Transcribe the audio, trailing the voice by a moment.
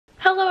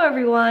Hello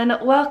everyone,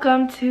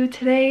 welcome to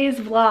today's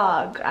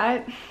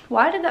vlog.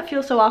 Why did that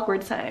feel so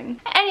awkward saying?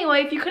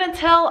 Anyway, if you couldn't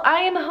tell,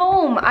 I am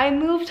home. I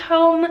moved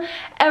home,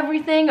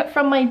 everything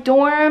from my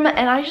dorm,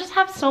 and I just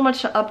have so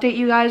much to update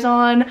you guys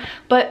on.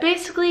 But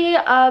basically,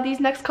 these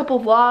next couple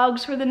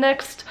vlogs for the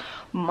next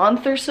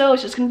month or so,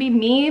 it's just gonna be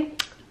me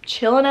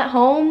chilling at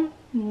home,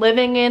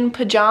 living in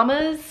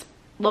pajamas,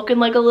 looking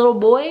like a little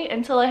boy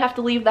until I have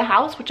to leave the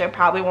house, which I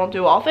probably won't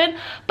do often,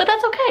 but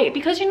that's okay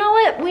because you know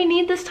what? We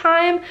need this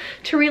time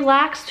to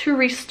relax, to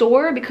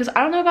restore, because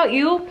I don't know about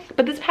you,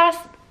 but this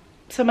past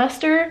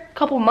semester,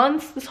 couple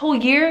months, this whole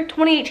year,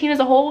 2018 as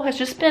a whole has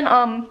just been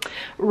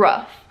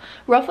rough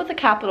with a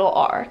capital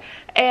R,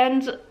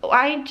 and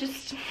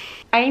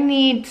I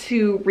need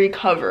to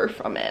recover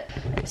from it.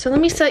 So let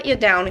me set you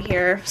down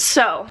here.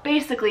 So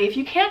basically, if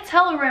you can't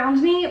tell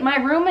around me, my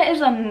room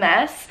is a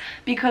mess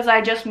because I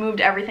just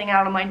moved everything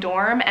out of my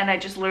dorm and I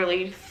just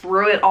literally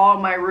threw it all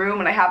in my room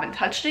and I haven't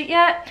touched it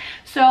yet.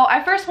 So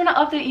I first want to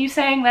update you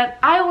saying that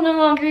I will no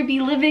longer be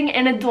living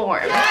in a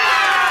dorm.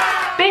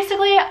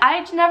 Basically,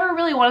 I never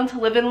really wanted to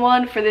live in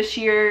one for this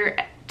year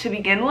to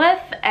begin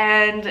with,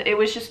 and it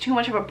was just too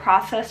much of a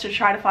process to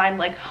try to find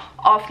like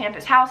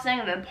off-campus housing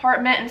and an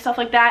apartment and stuff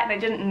like that, and I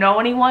didn't know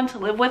anyone to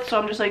live with, so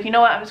I'm just like, you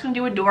know what, I'm just gonna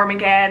do a dorm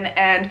again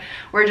and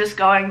we're just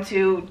going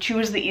to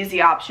choose the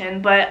easy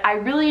option. But I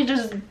really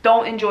just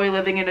don't enjoy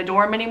living in a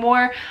dorm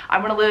anymore. I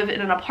want to live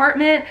in an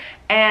apartment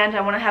and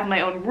I want to have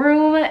my own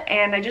room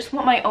and I just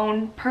want my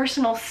own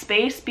personal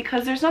space,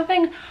 because there's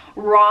nothing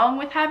wrong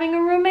with having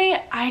a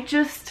roommate.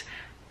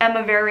 I'm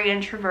a very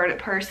introverted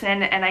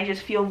person and I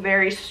just feel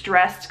very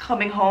stressed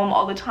coming home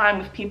all the time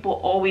with people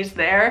always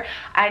there.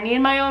 I need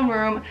my own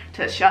room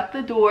to shut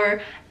the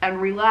door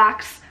and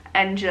relax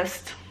and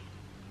just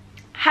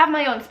have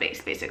my own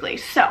space, basically.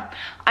 So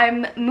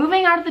I'm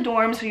moving out of the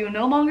dorm, so you will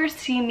no longer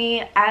see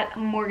me at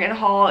Morgan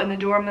Hall in the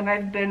dorm that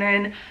I've been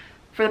in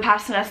for the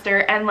past semester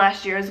and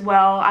last year as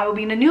well. I will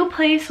be in a new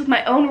place with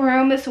my own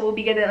room, so we'll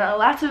be getting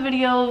lots of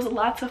videos,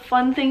 lots of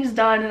fun things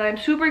done, and I'm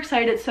super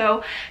excited.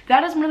 So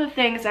that is one of the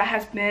things that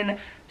has been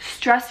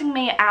stressing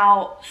me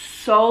out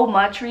so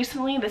much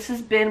recently. This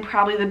has been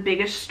probably the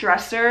biggest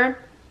stressor,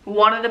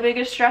 one of the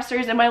biggest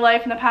stressors in my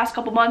life in the past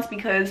couple months,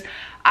 because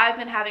I've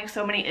been having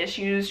so many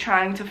issues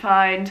trying to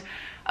find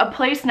a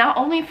place not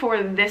only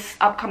for this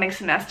upcoming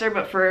semester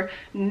but for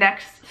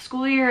next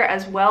school year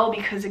as well,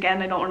 because again,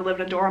 I don't want to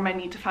live in a dorm. I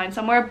need to find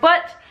somewhere,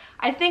 but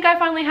I think I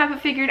finally have it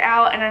figured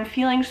out and I'm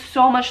feeling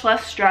so much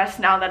less stressed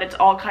now that it's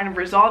all kind of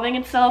resolving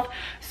itself.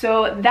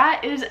 So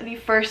that is the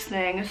first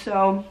thing.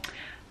 So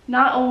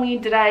not only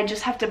did I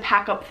just have to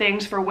pack up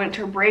things for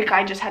winter break,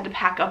 I just had to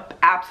pack up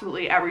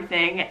absolutely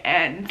everything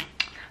and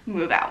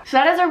move out. So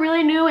that is a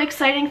really new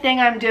exciting thing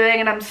I'm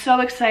doing, and I'm so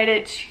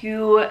excited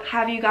to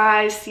have you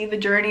guys see the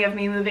journey of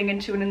me moving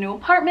into a new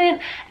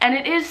apartment. And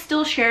it is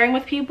still sharing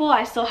with people.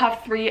 I still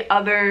have 3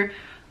 other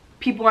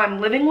people I'm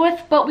living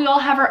with, but we all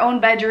have our own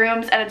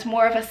bedrooms and it's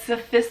more of a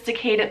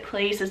sophisticated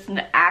place. It's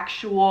an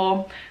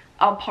actual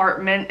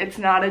apartment. It's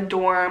not a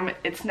dorm.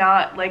 It's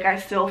not like I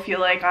still feel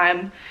like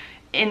I'm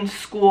in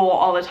school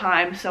all the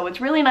time. So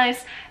it's really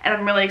nice and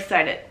I'm really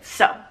excited.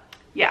 So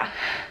yeah,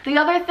 the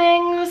other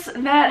things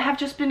that have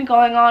just been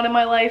going on in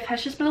my life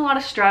has just been a lot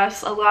of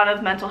stress, a lot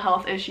of mental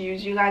health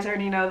issues. You guys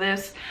already know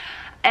this.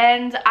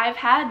 And I've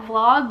had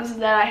vlogs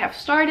that I have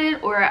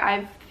started or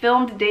I've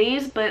filmed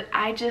days, but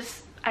I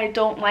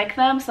don't like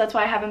them. So that's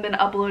why I haven't been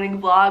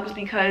uploading vlogs,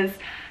 because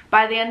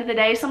by the end of the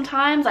day,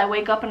 sometimes I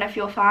wake up and I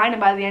feel fine, and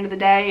by the end of the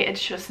day,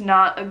 it's just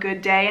not a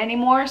good day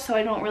anymore. So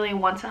I don't really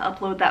want to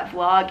upload that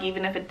vlog,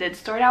 even if it did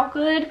start out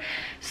good.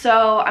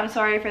 So I'm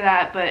sorry for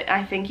that, but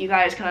I think you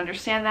guys can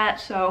understand that.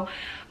 So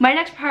my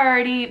next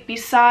priority,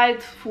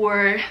 besides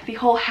for the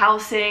whole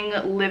housing,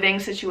 living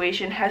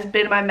situation, has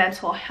been my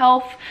mental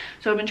health.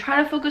 So I've been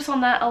trying to focus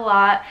on that a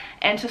lot,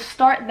 and to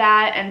start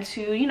that and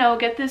to, you know,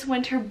 get this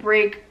winter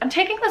break. I'm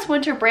taking this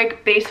winter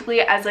break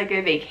basically as like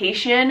a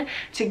vacation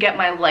to get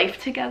my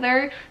life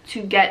together,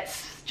 to get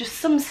just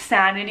some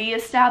sanity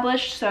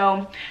established.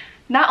 So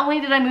not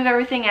only did I move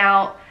everything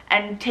out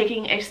and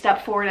taking a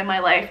step forward in my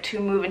life to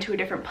move into a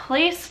different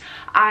place,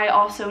 I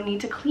also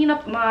need to clean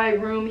up my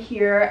room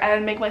here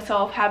and make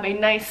myself have a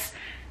nice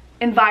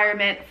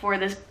environment for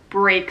this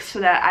break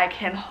so that I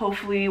can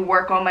hopefully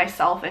work on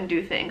myself and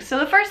do things. So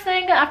the first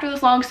thing after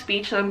this long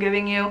speech that I'm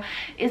giving you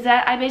is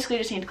that I basically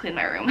just need to clean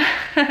my room.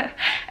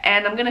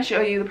 And I'm gonna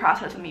show you the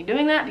process of me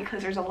doing that,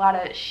 because there's a lot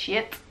of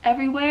shit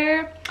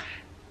everywhere.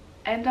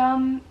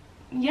 And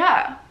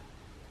yeah,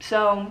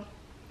 so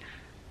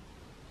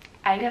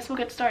I guess we'll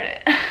get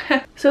started.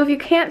 So if you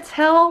can't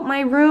tell,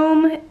 my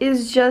room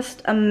is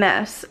just a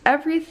mess.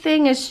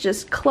 Everything is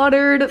just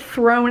cluttered,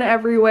 thrown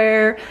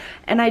everywhere,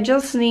 and I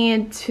just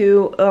need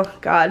to, oh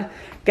god,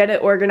 get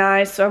it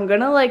organized. So I'm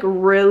gonna like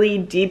really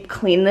deep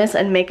clean this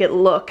and make it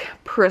look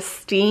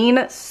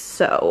pristine.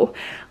 So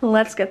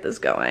let's get this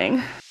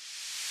going.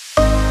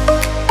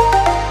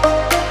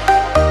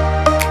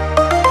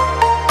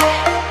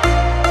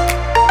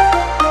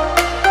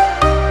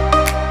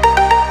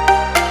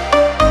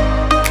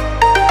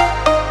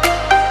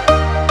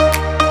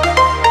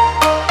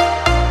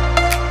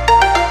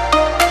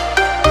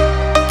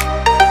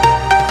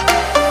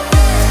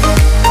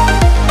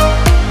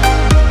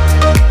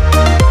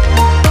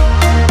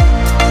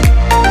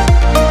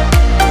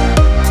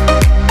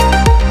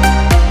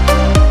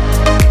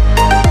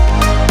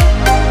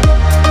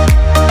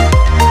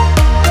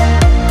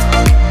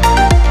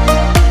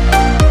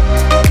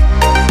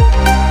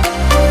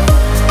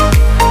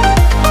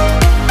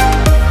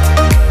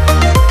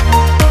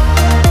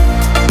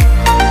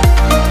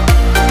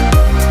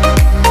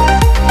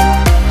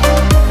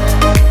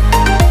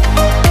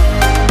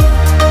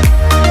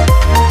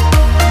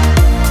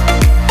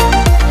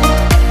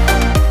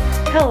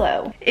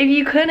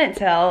 couldn't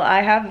tell,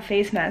 I have a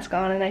face mask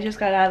on and I just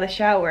got out of the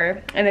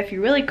shower. And if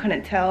you really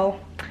couldn't tell,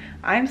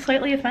 I'm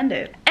slightly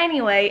offended.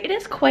 Anyway, it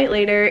is quite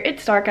later.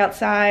 It's dark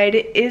outside.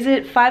 Is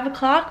it 5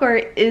 o'clock or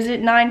is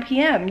it 9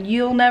 p.m.?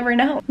 You'll never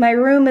know. My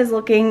room is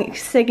looking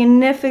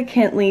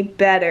significantly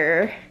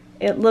better.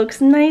 It looks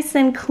nice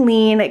and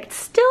clean. It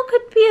still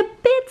could be a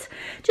bit,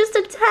 just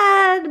a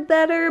tad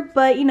better,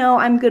 but you know,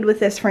 I'm good with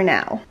this for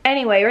now.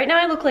 Anyway, right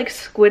now I look like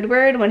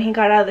Squidward when he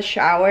got out of the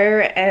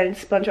shower and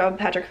SpongeBob and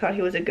Patrick thought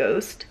he was a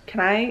ghost. Can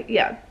I?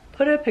 Yeah.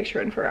 Put a picture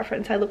in for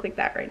reference. I look like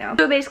that right now.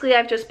 So basically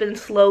I've just been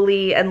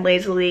slowly and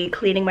lazily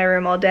cleaning my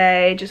room all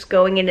day, just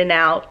going in and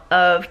out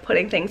of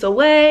putting things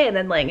away and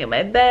then laying in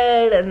my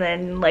bed and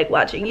then like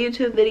watching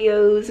YouTube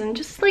videos and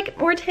just like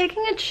we're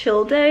taking a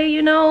chill day,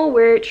 you know,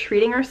 we're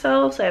treating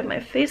ourselves. I have my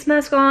face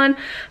mask on,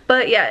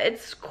 but yeah,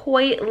 it's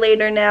quite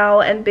later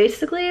now and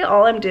basically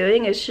all I'm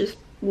doing is just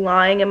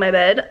lying in my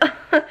bed.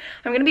 I'm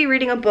gonna be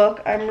reading a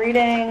book. I'm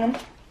reading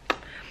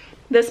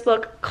this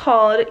book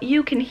called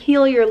You Can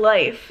Heal Your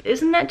Life.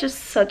 Isn't that just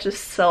such a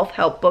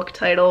self-help book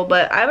title?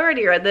 But I've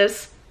already read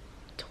this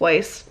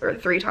twice or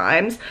 3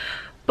 times.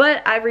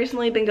 But I've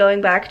recently been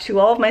going back to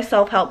all of my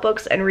self-help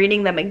books and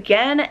reading them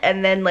again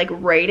and then like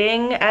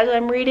writing as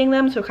I'm reading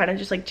them. So kind of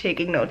just like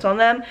taking notes on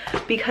them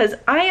because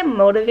I am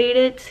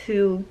motivated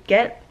to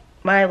get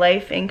my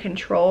life in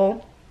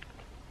control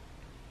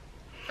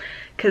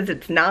because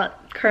it's not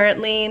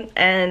currently,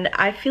 and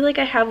I feel like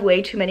I have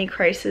way too many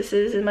crises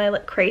in my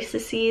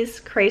crises,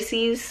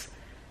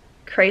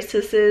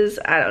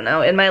 I don't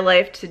know, in my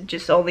life to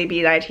just only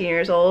be 19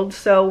 years old.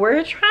 So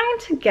we're trying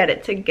to get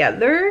it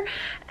together,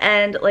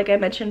 and like I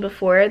mentioned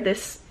before,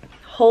 this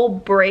whole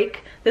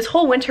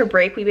winter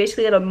break, we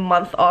basically had a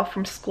month off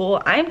from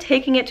school. I'm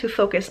taking it to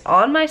focus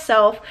on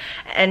myself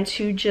and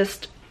to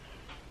just,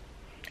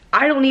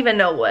 I don't even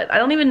know what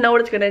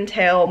it's gonna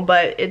entail,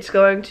 but it's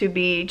going to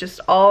be just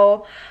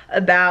all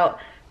about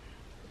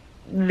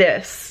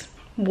this,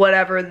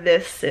 whatever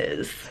this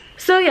is.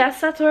 So yes,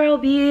 that's where I'll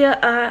be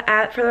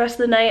at for the rest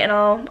of the night, and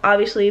I'll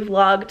obviously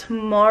vlog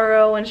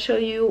tomorrow and show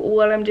you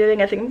what I'm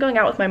doing. I think I'm going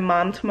out with my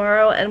mom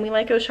tomorrow and we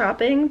might go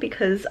shopping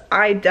because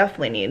I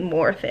definitely need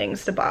more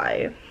things to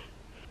buy.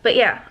 But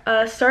yeah,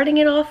 starting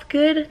it off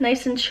good,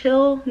 nice and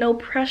chill, no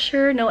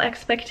pressure, no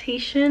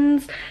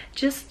expectations,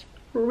 just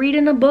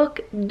reading a book,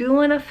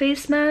 doing a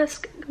face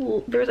mask.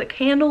 There's a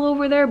candle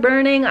over there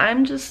burning.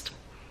 I'm just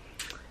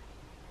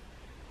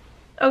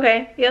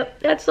okay. Yep,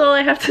 that's all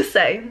I have to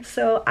say.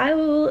 So I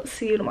will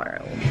see you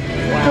tomorrow.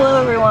 Wow.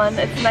 Hello everyone,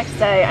 it's the next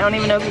day. I don't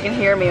even know if you can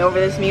hear me over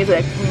this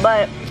music,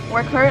 but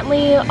we're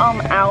currently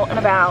out and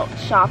about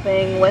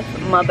shopping with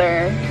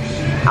mother.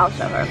 I'll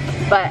show her.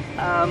 But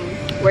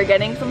we're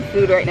getting some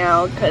food right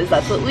now because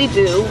that's what we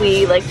do.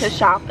 We like to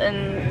shop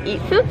and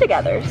eat food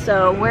together.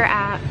 So we're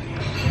at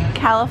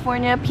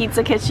California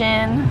Pizza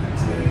Kitchen.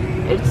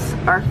 It's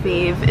our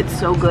fave. It's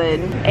so good.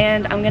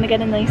 And I'm gonna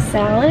get a nice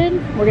salad.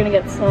 We're gonna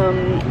get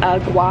some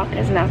guac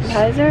as an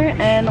appetizer,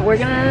 and we're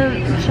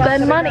gonna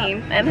spend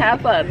money and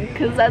have fun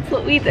because that's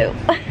what we do.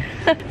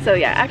 So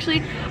yeah,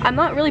 actually I'm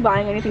not really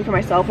buying anything for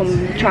myself.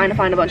 I'm trying to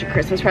find a bunch of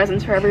Christmas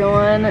presents for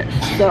everyone,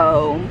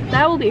 so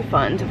that will be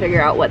fun to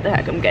figure out what the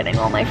heck I'm getting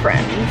all my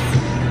friends.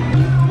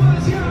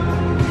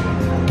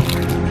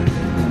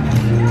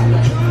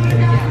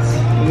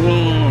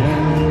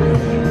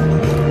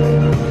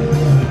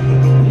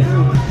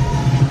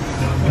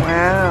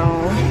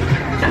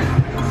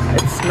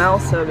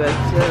 Smells so good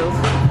too.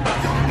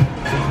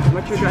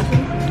 What's your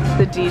dressing?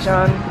 The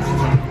Dijon.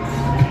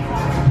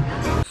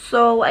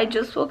 So I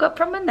just woke up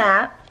from a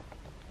nap.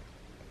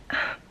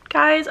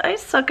 Guys, I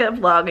suck at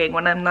vlogging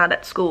when I'm not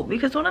at school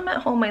because when I'm at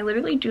home I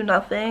literally do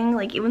nothing.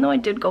 Like, even though I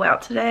did go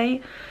out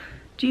today,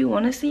 do you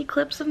want to see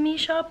clips of me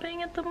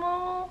shopping at the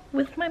mall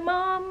with my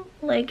mom?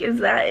 Like, is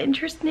that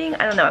interesting?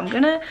 I don't know. I'm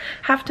gonna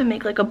have to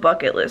make like a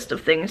bucket list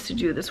of things to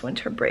do this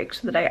winter break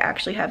so that I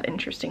actually have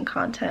interesting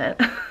content.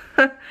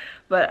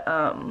 But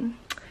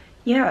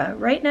yeah,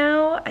 right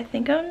now I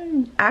think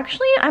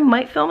I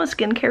might film a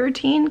skincare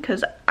routine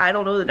because I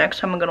don't know the next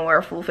time I'm gonna wear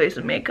a full face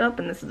of makeup,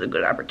 and this is a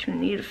good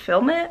opportunity to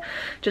film it,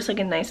 just like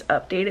a nice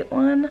updated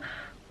one.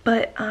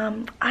 But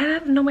I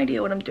have no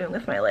idea what I'm doing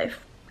with my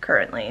life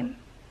currently.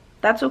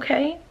 That's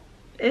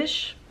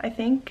okay-ish, I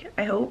think,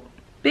 I hope.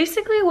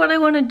 Basically what I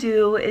want to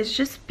do is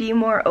just be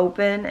more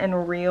open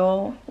and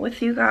real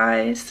with you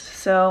guys.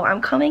 So I'm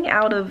coming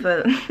out of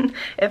a,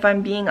 if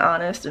I'm being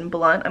honest and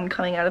blunt, I'm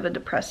coming out of a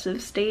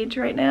depressive stage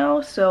right now.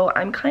 So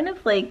I'm kind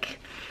of like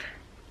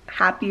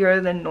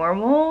happier than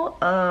normal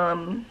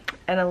and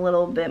a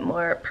little bit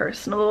more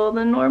personal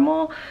than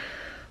normal.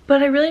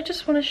 But I really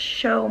just want to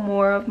show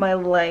more of my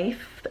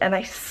life, and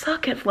I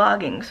suck at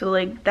vlogging, so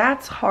like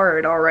that's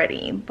hard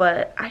already.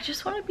 But I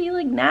just want to be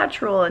like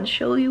natural and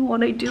show you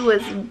what I do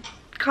as a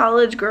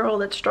college girl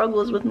that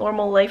struggles with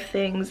normal life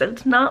things,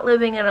 that's not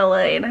living in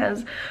LA and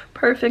has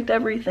perfect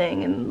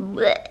everything and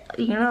bleh,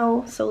 you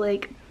know. So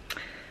like,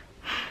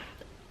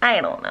 I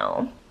don't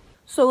know.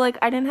 So like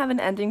I didn't have an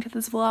ending to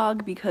this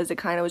vlog because it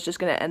kind of was just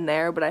gonna end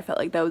there, but I felt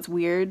like that was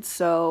weird,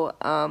 so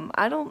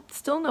I don't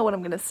still know what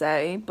I'm gonna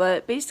say,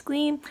 but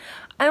basically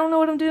I don't know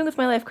what I'm doing with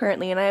my life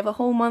currently, and I have a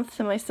whole month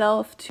to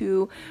myself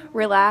to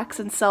relax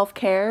and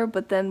self-care,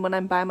 but then when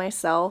I'm by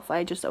myself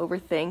I just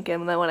overthink,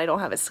 and then when I don't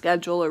have a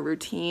schedule or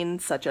routine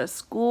such as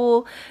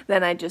school,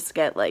 then I just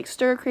get like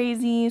stir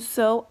crazy.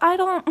 So I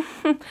don't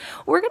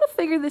we're gonna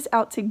figure this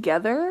out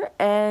together,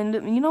 and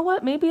you know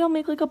what, maybe I'll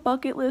make like a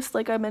bucket list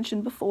like I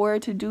mentioned before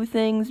to do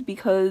things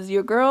because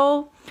your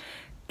girl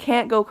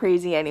can't go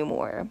crazy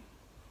anymore.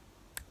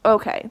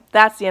 Okay,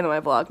 that's the end of my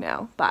vlog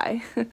now. Bye.